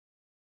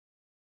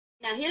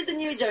Now here's the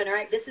new joint, all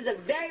right? This is a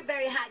very,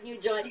 very hot new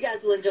joint. You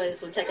guys will enjoy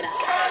this one. Check it out.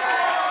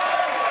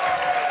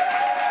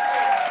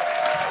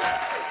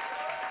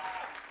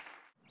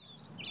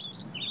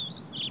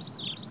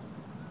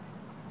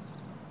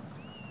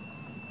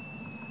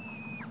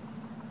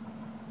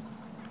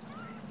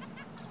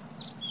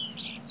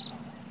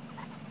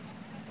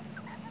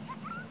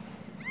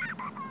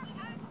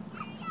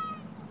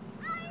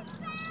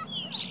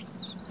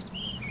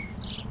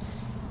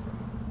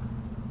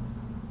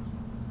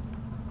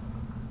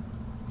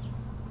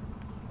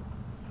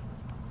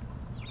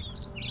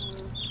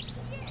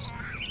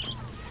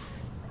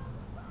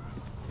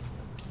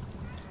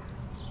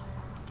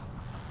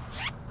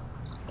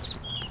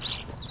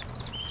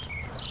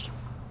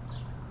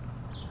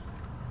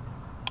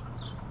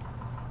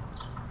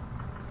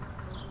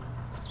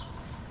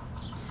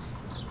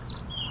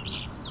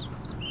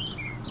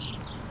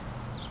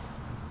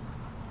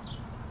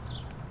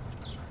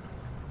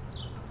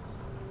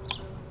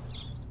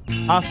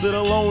 I sit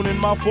alone in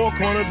my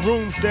four-cornered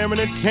room staring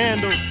at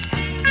candles.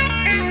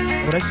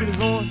 Oh, that shit is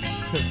on?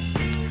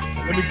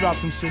 Let me drop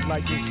some shit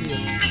like this here.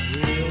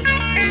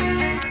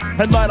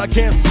 At night I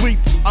can't sleep,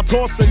 I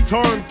toss and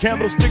turn.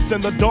 Candlesticks in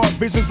the dark,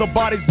 visions of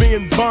bodies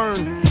being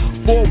burned.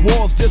 Four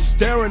walls just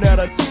staring at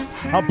it.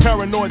 I'm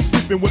paranoid,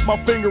 sleeping with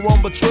my finger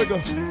on the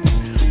trigger.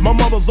 My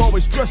mother's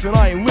always stressing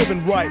I ain't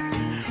living right,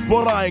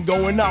 but I ain't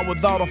going out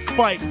without a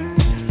fight.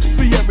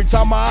 See, every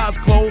time my eyes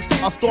close,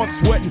 I start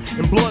sweating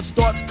and blood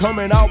starts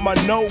coming out my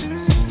nose.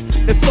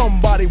 It's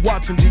somebody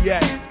watching the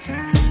act,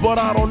 but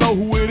I don't know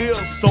who it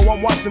is, so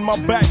I'm watching my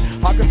back.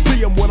 I can see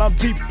him when I'm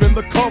deep in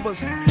the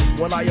covers.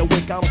 When I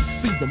awake, I don't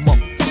see the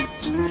mother.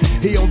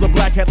 He owns a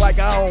black hat like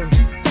I own,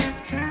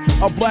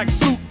 a black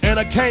suit and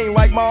a cane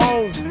like my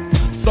own.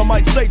 Some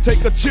might say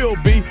take a chill,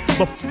 B,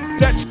 but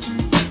that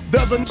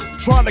there's a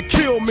trying to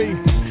kill me.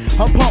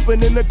 I'm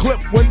popping in the clip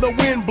when the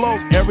wind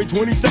blows. Every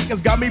 20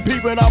 seconds got me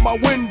peeping out my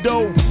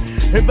window,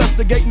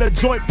 investigating the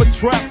joint for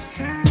traps,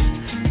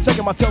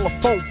 checking my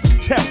telephone for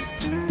taps.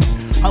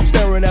 I'm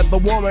staring at the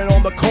woman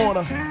on the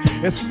corner.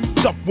 It's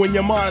up when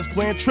your mind is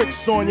playing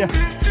tricks on you.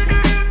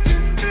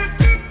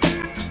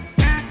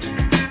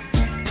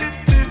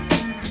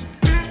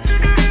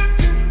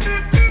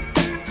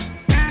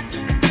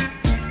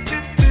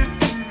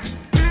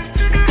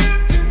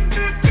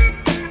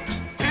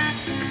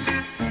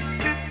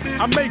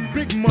 I make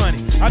big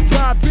money, I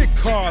drive big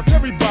cars,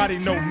 everybody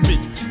know me.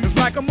 It's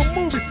like I'm a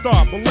movie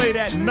star, but late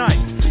at night,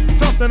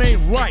 something ain't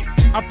right.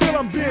 I feel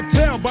I'm being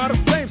tailed by the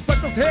same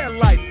sucker's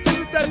headlights. Is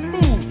it that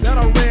fool that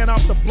I ran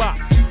off the block?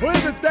 Or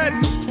is it that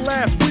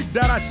last week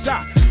that I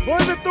shot?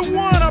 Or is it the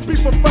one I beat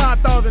for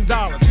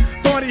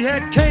 $5,000? Thought he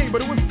had cane,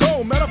 but it was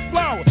gold, met a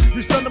flower.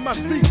 Reached under my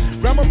seat,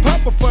 grabbed my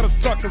popper for the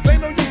suckers.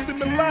 Ain't no use to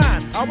me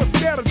lying, I was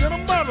scared than a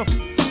mother.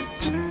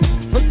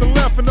 Hook the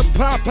left in the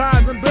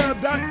Popeyes and bail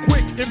down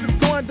quick. If it's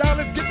going down,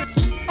 let's get the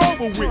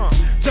over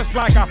with. Just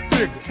like I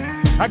figured,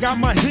 I got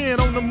my hand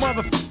on the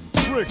mother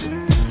trigger.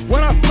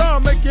 When I saw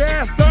him make your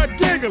ass start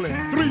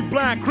giggling. 3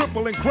 blind,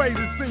 crippling,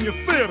 crazy senior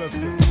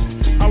citizens.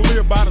 I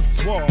live by the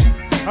swamp.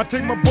 I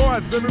take my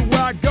boys everywhere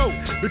I go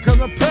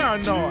because I'm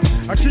paranoid.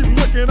 I keep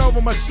looking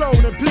over my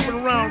shoulder and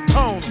peeping around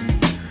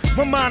corners.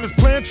 My mind is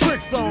playing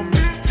tricks on me.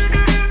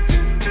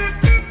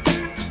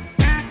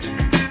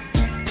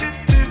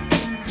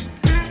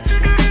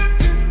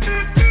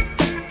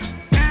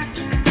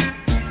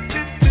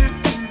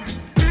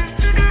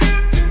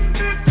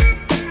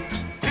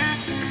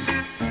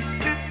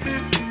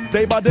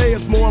 Day by day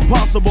it's more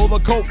impossible to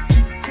cope.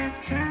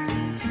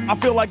 I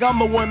feel like I'm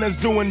the one that's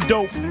doing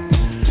dope.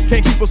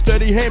 Can't keep a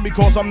steady hand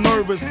because I'm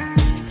nervous.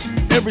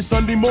 Every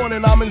Sunday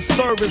morning I'm in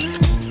service,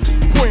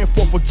 praying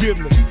for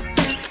forgiveness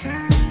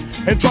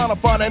and trying to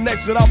find an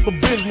exit out the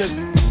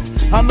business.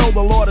 I know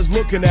the Lord is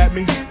looking at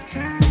me,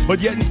 but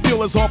yet and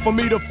still it's hard for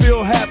me to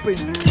feel happy.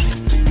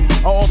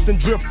 I often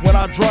drift when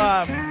I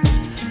drive,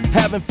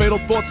 having fatal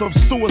thoughts of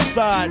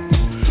suicide.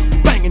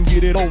 Bang and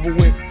get it over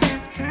with,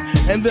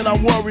 and then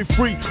I'm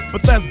worry-free,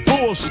 but that's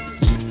bullshit.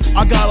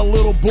 I got a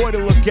little boy to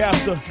look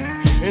after,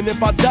 and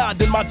if I die,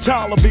 then my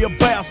child will be a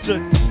bastard.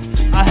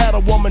 I had a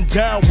woman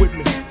down with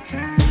me,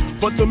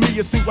 but to me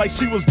it seemed like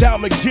she was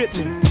down to get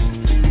me.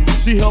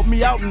 She helped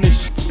me out in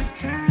this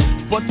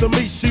shit, but to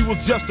me she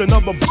was just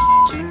another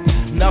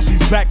Now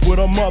she's back with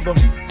her mother.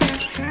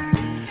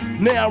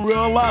 Now I'm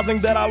realizing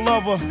that I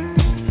love her.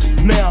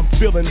 Now I'm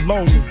feeling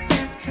lonely.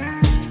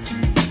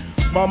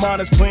 My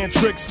mind is playing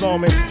tricks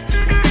on me.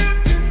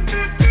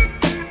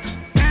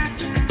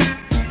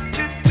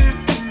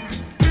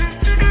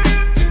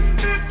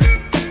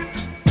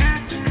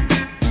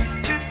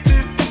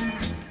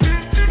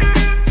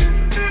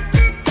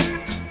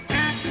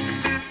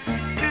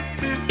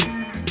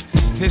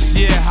 This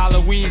year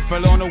Halloween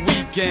fell on a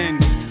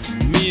weekend.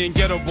 Me and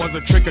Ghetto Boys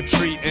are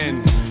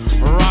trick-or-treating,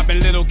 robbing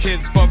little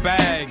kids for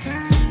bags,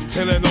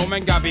 till an old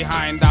man got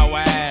behind our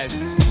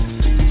ass.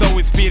 So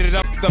we speeded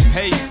up the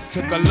pace,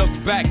 took a look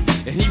back,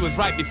 and he was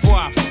right before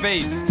our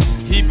face.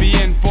 He'd be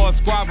in for a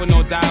squabble,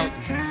 no doubt,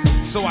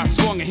 so I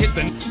swung and hit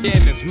the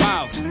in his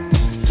mouth.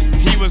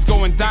 He was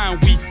going down,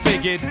 we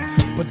figured,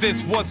 but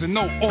this wasn't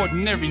no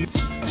ordinary.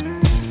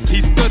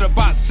 He stood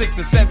about 6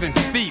 or 7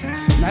 feet.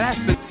 Now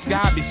that's the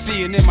guy I be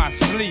seeing in my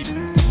sleep.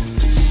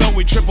 So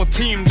we triple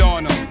teamed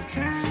on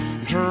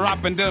him,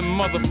 dropping them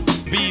mother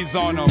bees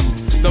on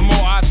him. The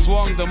more I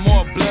swung, the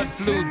more blood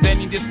flew. Then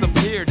he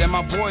disappeared, and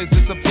my boys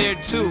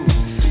disappeared too.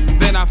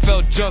 Then I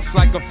felt just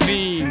like a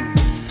fiend.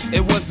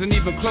 It wasn't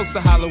even close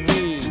to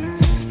Halloween.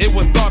 It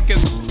was dark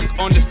as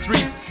on the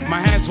streets. My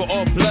hands were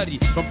all bloody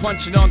from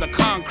punching on the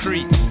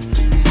concrete.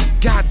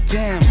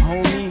 Goddamn,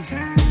 homie,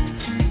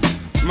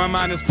 my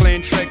mind is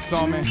playing tricks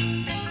on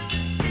me.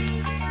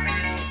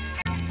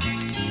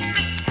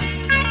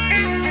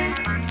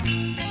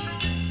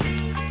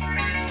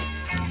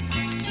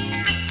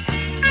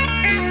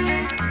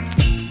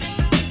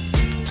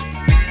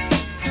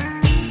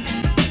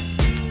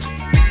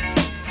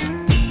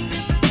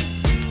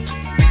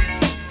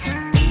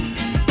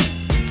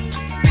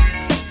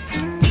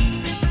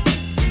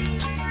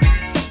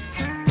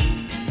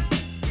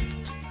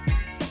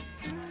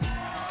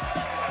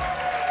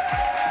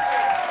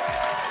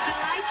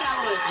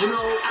 You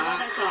know,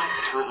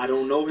 I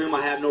don't know him.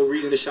 I have no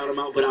reason to shout him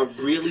out, but I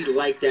really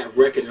like that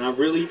record, and I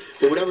really,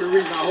 for whatever the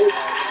reason, I hope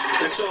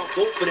that y'all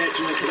vote for that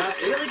joint, because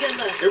really good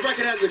look. That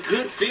record has a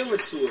good feeling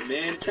to it,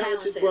 man.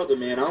 Talented brother,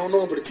 man. I don't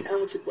know him, but a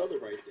talented brother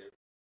right there.